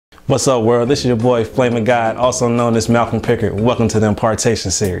What's up, world? This is your boy Flaming God, also known as Malcolm Pickard. Welcome to the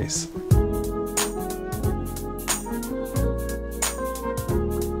Impartation series.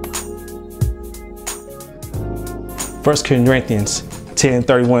 First Corinthians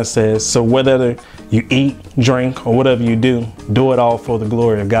 10:31 says, so whether you eat, drink, or whatever you do it all for the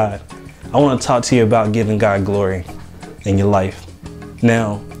glory of God. I want to talk to you about giving God glory in your life.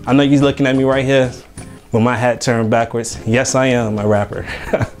 Now, I know you're looking at me right here with my hat turned backwards. Yes, I am a rapper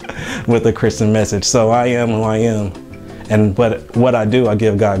with a Christian message. So I am who I am. But what I do, I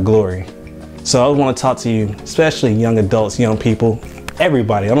give God glory. So I want to talk to you, especially young adults, young people,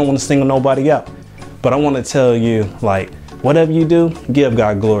 everybody. I don't want to single nobody out, but I want to tell you, like, whatever you do, give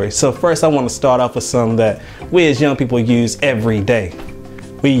God glory. So first I want to start off with something that we as young people use every day.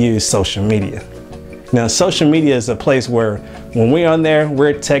 We use social media. Now, social media is a place where when we're on there,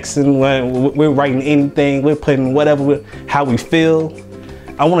 we're texting, we're writing anything, we're putting whatever, how we feel.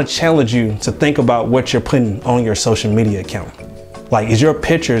 I want to challenge you to think about what you're putting on your social media account. Like, is your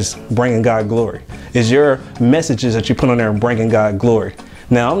pictures bringing God glory? Is your messages that you put on there bringing God glory?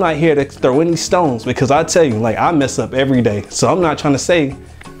 Now, I'm not here to throw any stones because I tell you, like, I mess up every day. So I'm not trying to say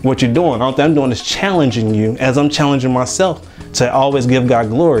what you're doing. All I'm doing is challenging you as I'm challenging myself to always give God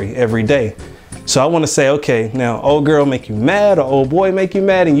glory every day. So I want to say, okay, now old girl make you mad or old boy make you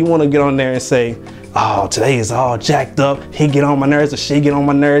mad, and you want to get on there and say, oh, today is all jacked up. He get on my nerves or she get on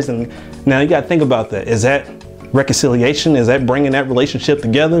my nerves. And now you got to think about that. Is that reconciliation? Is that bringing that relationship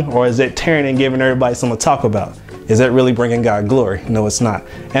together? Or is it tearing and giving everybody something to talk about? Is that really bringing God glory? No, it's not.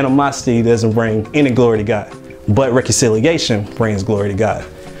 Animosity doesn't bring any glory to God, but reconciliation brings glory to God.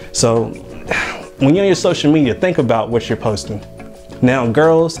 So when you're on your social media, think about what you're posting. Now,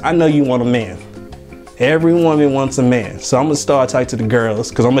 girls, I know you want a man. Every woman wants a man. So I'm gonna start talking to the girls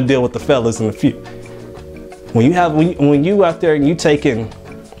because I'm gonna deal with the fellas in a few. When you out there and you taking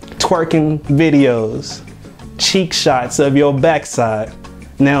twerking videos, cheek shots of your backside,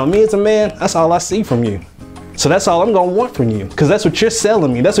 now me as a man, that's all I see from you. So that's all I'm gonna want from you, because that's what you're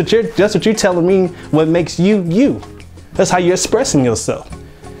selling me. That's what you're telling me what makes you you. That's how you're expressing yourself.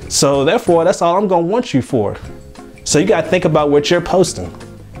 So therefore, that's all I'm gonna want you for. So you gotta think about what you're posting.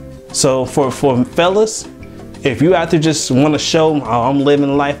 So for fellas, if you out there just want to show, oh, I'm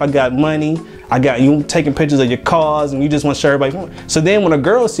living life, I got money, I got you taking pictures of your cars, and you just want to show everybody. So then when a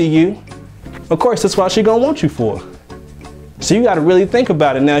girl see you, of course that's what she gonna want you for. So you got to really think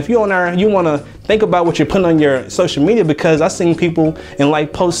about it. Now, if you're on there, you want to think about what you're putting on your social media, because I seen people in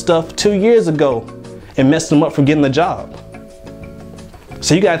like post stuff 2 years ago and messed them up for getting a job.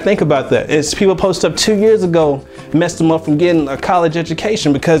 So you got to think about that. It's people post up 2 years ago, messed them up from getting a college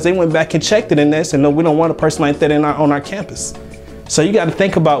education because they went back and checked it in this and no, we don't want a person like that on our campus. So you got to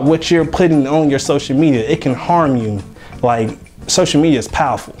think about what you're putting on your social media. It can harm you. Like, social media is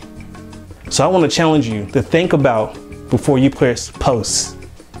powerful. So I want to challenge you to think about before you press post.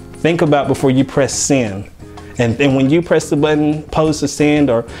 Think about before you press send. And when you press the button, post or send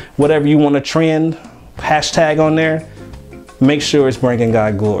or whatever you want to trend, hashtag on there, make sure it's bringing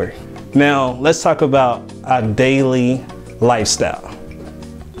God glory. Now, let's talk about our daily lifestyle.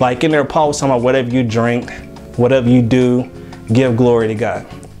 Like in there, Paul was talking about whatever you drink, whatever you do, give glory to God.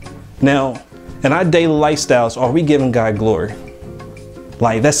 Now, in our daily lifestyles, are we giving God glory?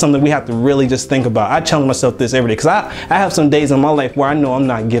 Like, that's something we have to really just think about. I challenge myself this every day because I have some days in my life where I know I'm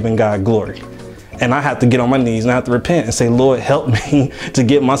not giving God glory. And I have to get on my knees and I have to repent and say, Lord, help me to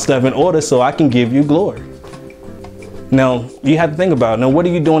get my stuff in order so I can give you glory. Now, you have to think about it. Now, what are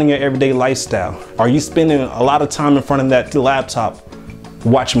you doing in your everyday lifestyle? Are you spending a lot of time in front of that laptop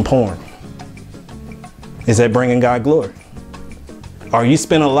watching porn? Is that bringing God glory? Are you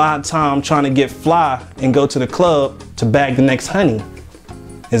spending a lot of time trying to get fly and go to the club to bag the next honey?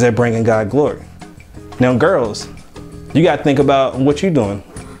 Is that bringing God glory? Now, girls, you got to think about what you're doing.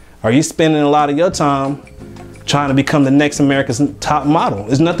 Are you spending a lot of your time trying to become the next America's top model?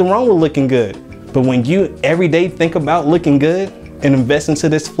 There's nothing wrong with looking good. But when you every day think about looking good and invest into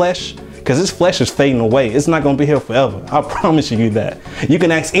this flesh, because this flesh is fading away. It's not going to be here forever. I promise you that. You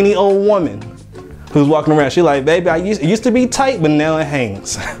can ask any old woman who's walking around. She's like, baby, it used to be tight, but now it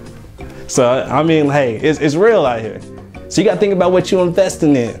hangs. So, I mean, hey, it's real out here. So you got to think about what you're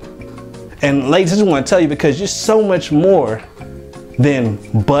investing in. And ladies, I just want to tell you, because you're so much more than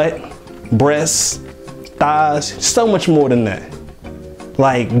butt, breasts, thighs, so much more than that.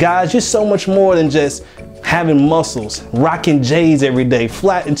 Like, guys, you're so much more than just having muscles, rocking J's every day,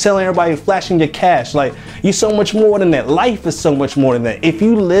 and telling everybody, flashing your cash. Like, you're so much more than that. Life is so much more than that. If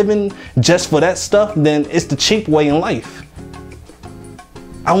you living just for that stuff, then it's the cheap way in life.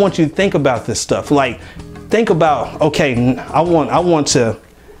 I want you to think about this stuff. Like, think about, okay, I want to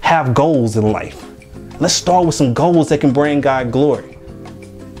have goals in life. Let's start with some goals that can bring God glory.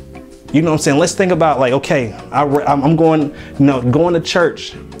 You know what I'm saying? Let's think about like, okay, I'm going, going to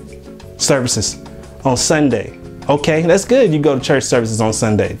church services on Sunday. Okay, that's good. You go to church services on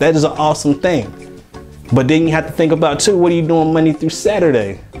Sunday. That is an awesome thing. But then you have to think about too, what are you doing Monday through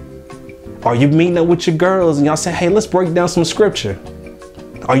Saturday? Are you meeting up with your girls and y'all say, hey, let's break down some scripture?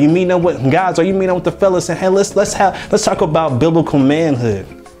 Are you meeting up with guys? Are you meeting up with the fellas and hey, let's talk about biblical manhood.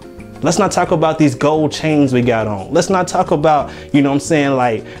 Let's not talk about these gold chains we got on. Let's not talk about, you know what I'm saying,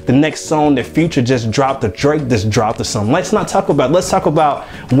 like the next song that Future just dropped, or Drake just dropped or something. Let's talk about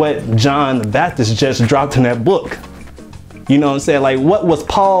what John the Baptist just dropped in that book. You know what I'm saying? Like what was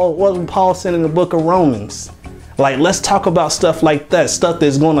Paul saying in the book of Romans? Like, let's talk about stuff like that, stuff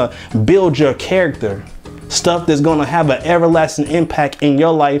that's gonna build your character, stuff that's gonna have an everlasting impact in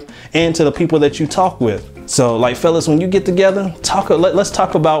your life and to the people that you talk with. So like fellas, when you get together, let's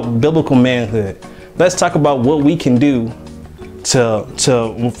talk about biblical manhood. Let's talk about what we can do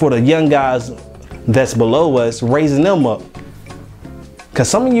for the young guys that's below us, raising them up. Cause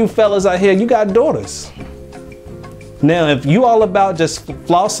some of you fellas out here, you got daughters. Now, if you all about just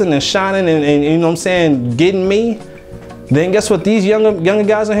flossing and shining and you know what I'm saying, getting me, then guess what? These younger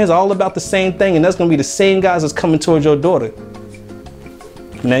guys in here is all about the same thing, and that's gonna be the same guys that's coming towards your daughter.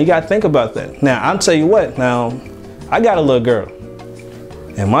 Now you gotta think about that. Now I'll tell you what. Now I got a little girl,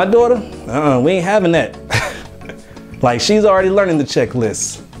 and my daughter, we ain't having that. Like she's already learning the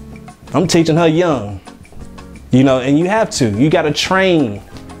checklist. I'm teaching her young, you know, and you have to. You gotta train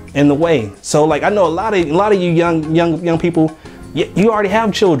in the way. So like I know a lot of you young people, you already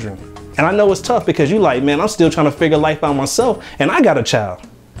have children, and I know it's tough because you like, man, I'm still trying to figure life out myself, and I got a child.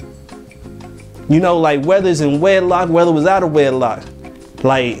 You know, like whether it's in wedlock, whether it was out of wedlock.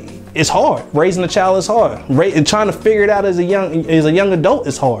 Like it's hard. Raising a child is hard. And trying to figure it out as a young adult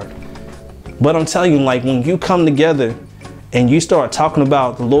is hard. But I'm telling you, like when you come together and you start talking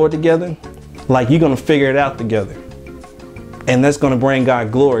about the Lord together, like you're gonna figure it out together. And that's gonna bring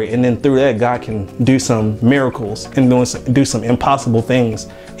God glory. And then through that, God can do some miracles and do some impossible things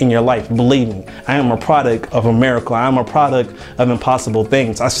in your life. Believe me, I am a product of a miracle. I am a product of impossible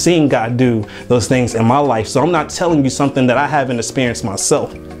things. I've seen God do those things in my life. So I'm not telling you something that I haven't experienced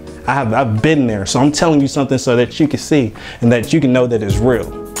myself. I've been there. So I'm telling you something so that you can see and that you can know that it's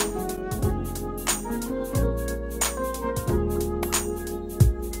real.